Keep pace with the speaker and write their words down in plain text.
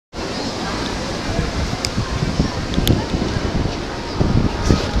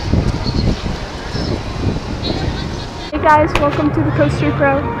Hey guys, welcome to the Coaster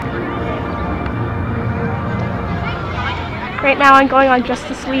Pro. Right now I'm going on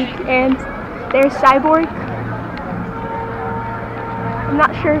Justice League and there's Cyborg. I'm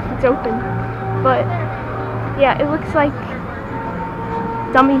not sure if it's open, but yeah, it looks like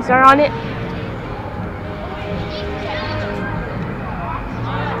dummies are on it.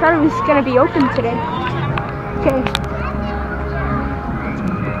 I thought it was gonna be open today. Okay.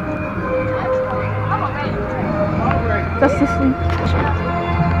 Justice League.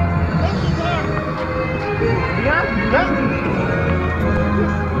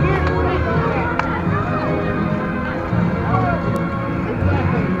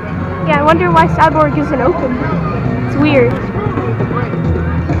 Yeah, I wonder why Cyborg isn't open. It's weird.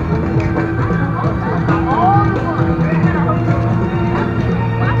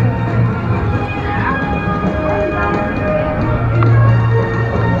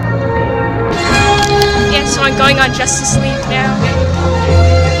 Yeah, so I'm going on Justice League now.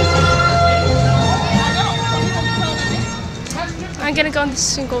 I'm gonna go on the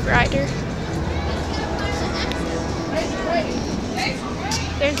single rider.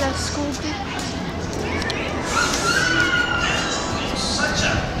 There's a school group. Such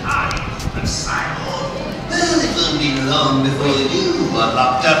a party for Cyborg. Well, it won't be long before you are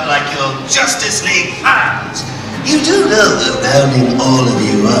locked up like your Justice League fans. You do know they're rounding all of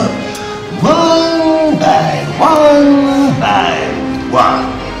you up. One by one by one.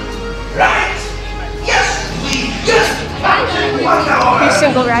 Right? Yes, we just counted 1 hour. Here's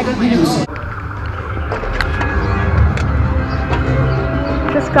single rider.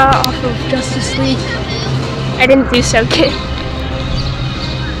 Just got off of Justice League. I didn't do so good.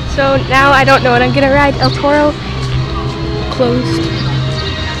 So now I don't know what I'm gonna ride. El Toro closed.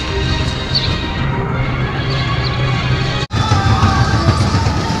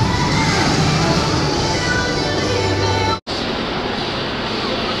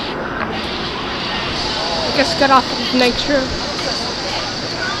 I just got off of Nitro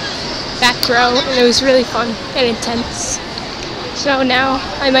back row and it was really fun and intense. So now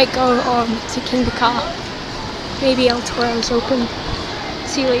I might go to King Ka. Maybe El Toro's open.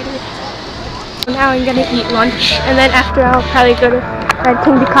 See you later. Now I'm gonna eat lunch and then after I'll probably go to ride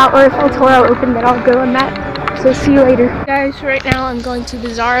King Ka, or if El Toro open then I'll go on that. So see you later. Guys, right now I'm going to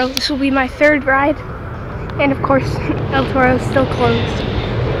Bizarro. This will be my third ride. And of course El Toro is still closed.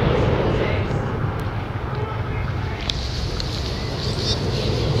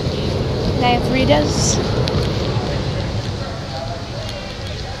 And I have Rita's.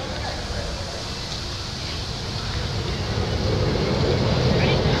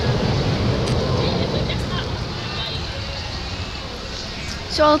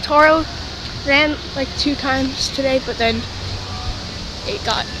 So El Toro ran like 2 times today, but then it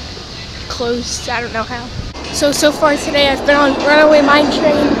got closed. I don't know how. So far today I've been on Runaway Mine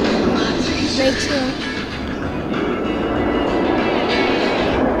Train, Metro,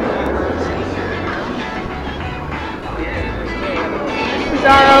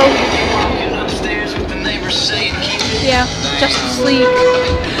 Bizarro, yeah, Justice League,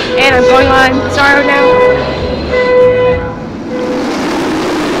 and I'm going on Bizarro now.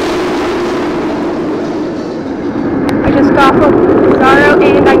 I just got off of Toro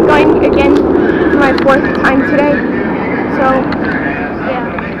and I'm going again for my 4th time today. So yeah,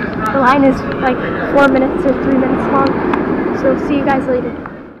 the line is like 4 minutes or 3 minutes long. So see you guys later.